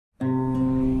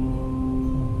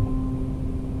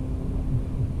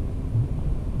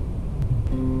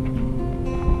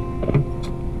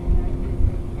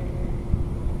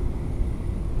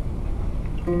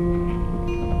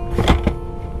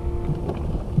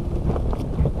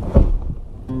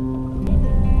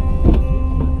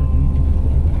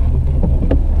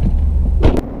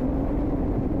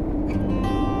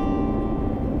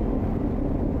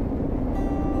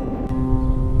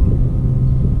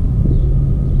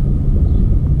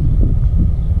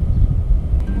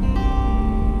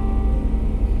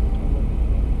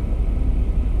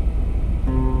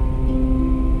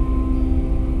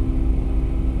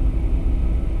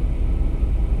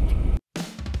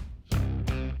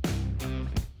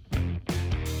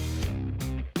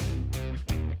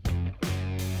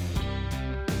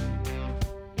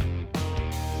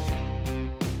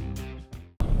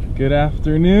Good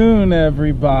afternoon,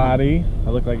 everybody. I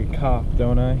look like a cop,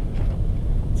 don't I?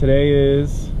 Today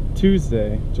is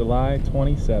Tuesday, July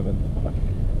 27th,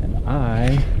 and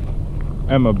I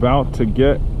am about to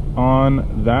get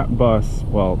on that bus.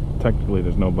 Well, technically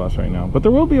there's no bus right now, but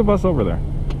there will be a bus over there.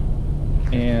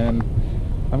 And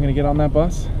I'm gonna get on that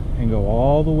bus and go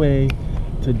all the way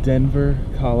to Denver,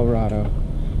 Colorado.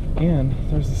 And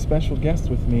there's a special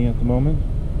guest with me at the moment.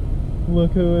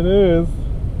 Look who it is.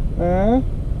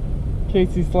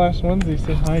 Casey/Onesie,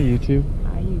 say hi, YouTube.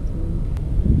 Hi,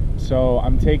 YouTube. So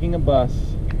I'm taking a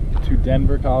bus to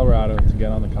Denver, Colorado to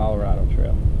get on the Colorado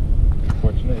Trail.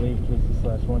 Fortunately,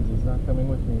 Casey/Onesie's not coming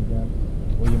with me again.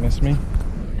 Will you miss me?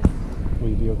 Will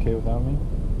you be okay without me?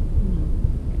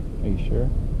 Are you sure?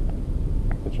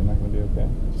 But you're not going to be okay?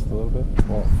 Just a little bit?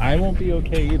 Well, I won't be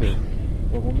okay either,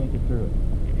 but we'll make it through it.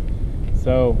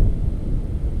 So,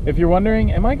 if you're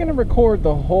wondering, am I going to record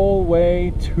the whole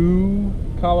way to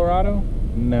Colorado?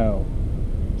 No.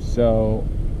 So,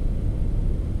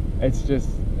 it's just,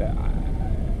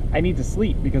 I need to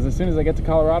sleep because as soon as I get to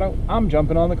Colorado, I'm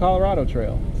jumping on the Colorado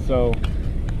Trail. So,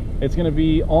 it's going to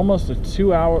be almost a it's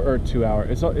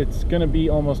going to be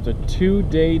almost a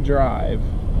 2-day drive.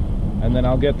 And then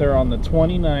I'll get there on the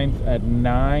 29th at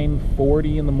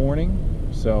 9:40 in the morning.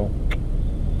 So,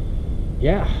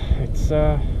 yeah, it's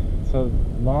a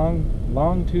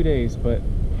long 2 days, but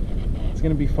it's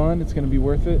gonna be fun. It's gonna be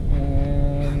worth it.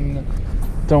 And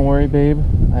don't worry, babe,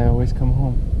 I always come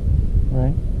home,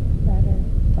 right? Better.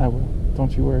 I will.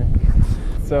 Don't you worry.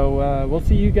 So we'll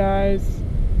see you guys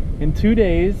in 2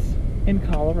 days in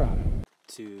Colorado.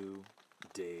 2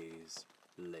 days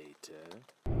later.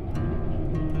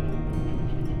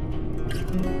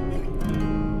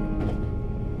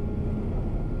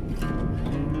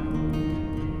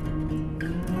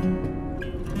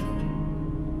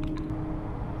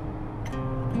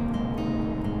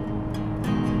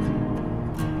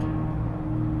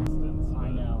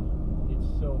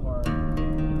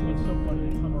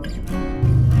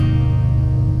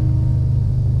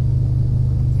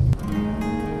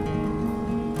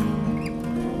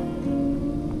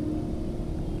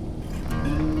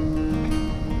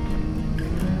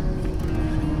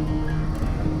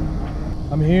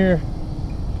 I'm here.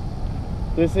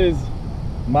 This is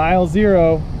mile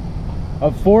 0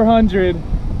 of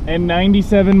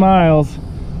 497 miles,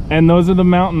 and those are the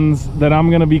mountains that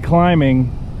I'm gonna be climbing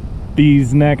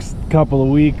these next couple of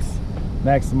weeks,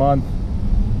 next month.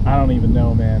 I don't even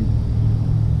know, man.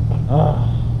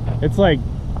 It's like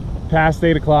past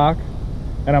 8 o'clock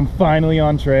and I'm finally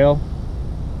on trail.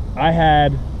 I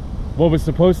had what was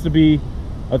supposed to be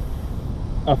a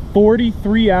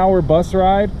 43-hour bus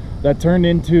ride that turned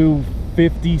into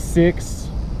 56.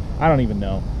 I don't even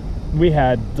know. We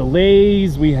had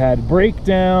delays, we had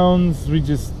breakdowns,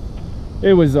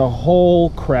 it was a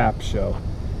whole crap show.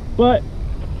 But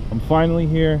I'm finally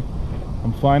here,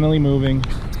 I'm finally moving,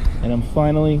 and I'm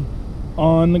finally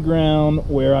on the ground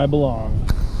where I belong.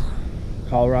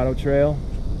 Colorado Trail,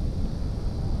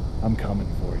 I'm coming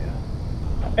for you.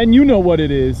 And you know what it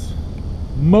is.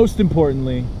 Most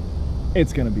importantly,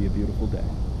 it's gonna be a beautiful day.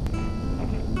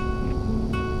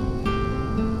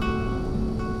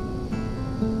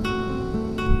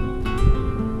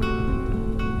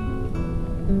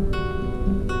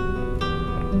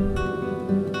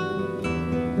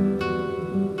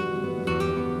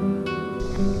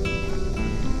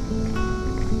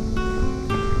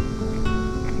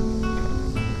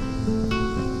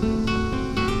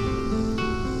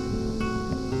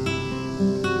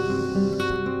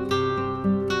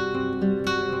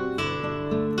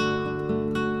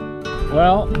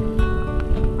 Well,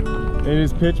 it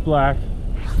is pitch black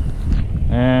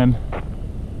and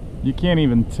you can't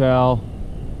even tell.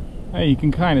 Hey, you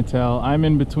can kind of tell. I'm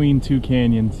in between 2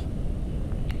 canyons.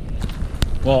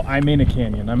 Well, I'm in a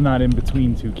canyon. I'm not in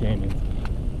between 2 canyons.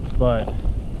 But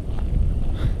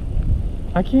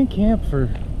I can't camp for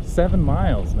 7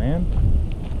 miles, man.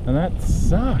 And that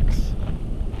sucks.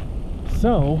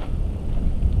 So,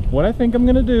 what I think I'm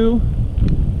gonna do,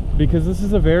 because this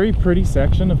is a very pretty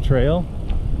section of trail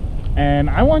and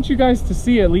I want you guys to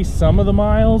see at least some of the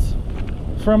miles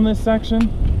from this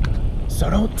section, so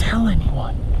don't tell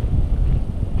anyone.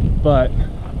 But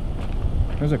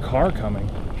there's a car coming,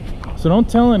 so don't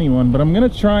tell anyone. But I'm gonna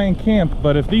try and camp,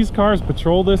 but if these cars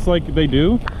patrol this like they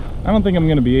do, I don't think I'm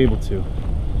gonna be able to.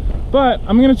 But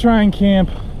I'm gonna try and camp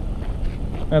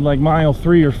at like mile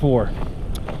 3 or 4.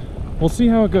 We'll see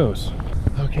how it goes.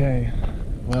 Okay,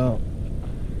 well,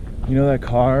 you know that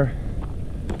car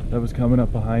that was coming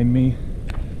up behind me?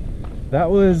 That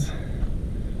was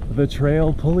the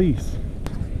trail police.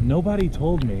 Nobody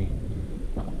told me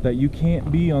that you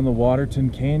can't be on the Waterton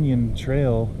Canyon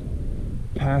Trail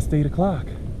past 8 o'clock.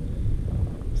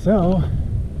 So,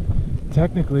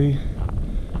 technically,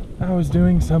 I was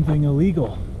doing something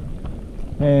illegal.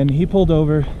 And he pulled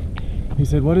over. He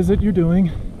said, "What is it you're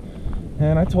doing?"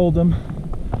 And I told him.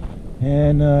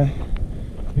 And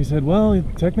he said, "Well,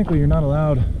 technically you're not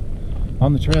allowed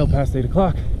on the trail past 8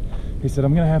 o'clock. He said,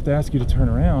 "I'm going to have to ask you to turn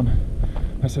around."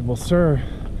 I said, "Well, sir,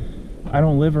 I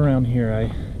don't live around here.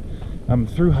 I'm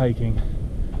through hiking."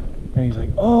 And he's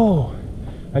like, "Oh."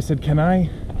 I said, can I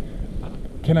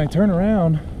turn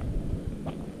around?"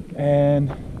 And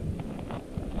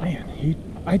man,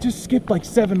 I just skipped like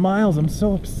 7 miles. I'm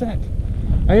so upset.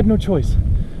 I had no choice.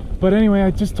 But anyway,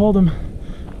 I just told him,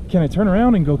 "Can I turn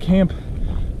around and go camp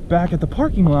back at the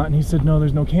parking lot?" And he said, "No,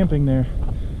 there's no camping there."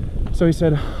 So he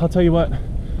said, "I'll tell you what,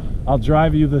 I'll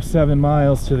drive you the 7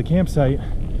 miles to the campsite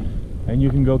and you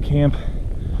can go camp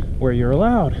where you're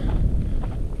allowed."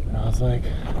 And I was like,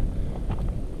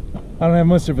 "I don't have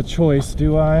much of a choice,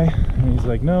 do I?" And he's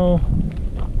like, "No,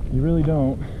 you really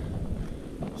don't."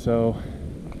 So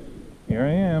here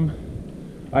I am.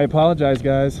 I apologize,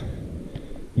 guys.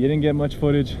 You didn't get much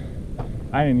footage.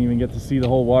 I didn't even get to see the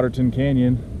whole Waterton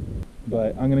Canyon.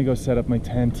 But I'm gonna go set up my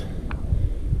tent,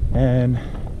 and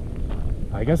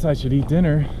I guess I should eat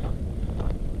dinner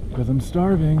because I'm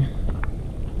starving.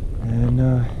 And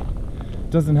it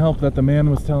doesn't help that the man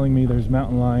was telling me there's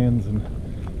mountain lions and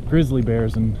grizzly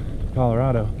bears in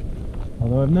Colorado,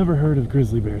 although I've never heard of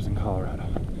grizzly bears in Colorado.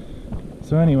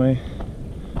 So anyway,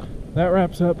 that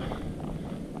wraps up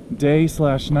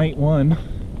day/night 1,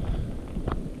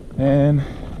 and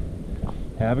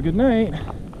have a good night,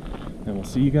 and we'll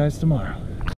see you guys tomorrow.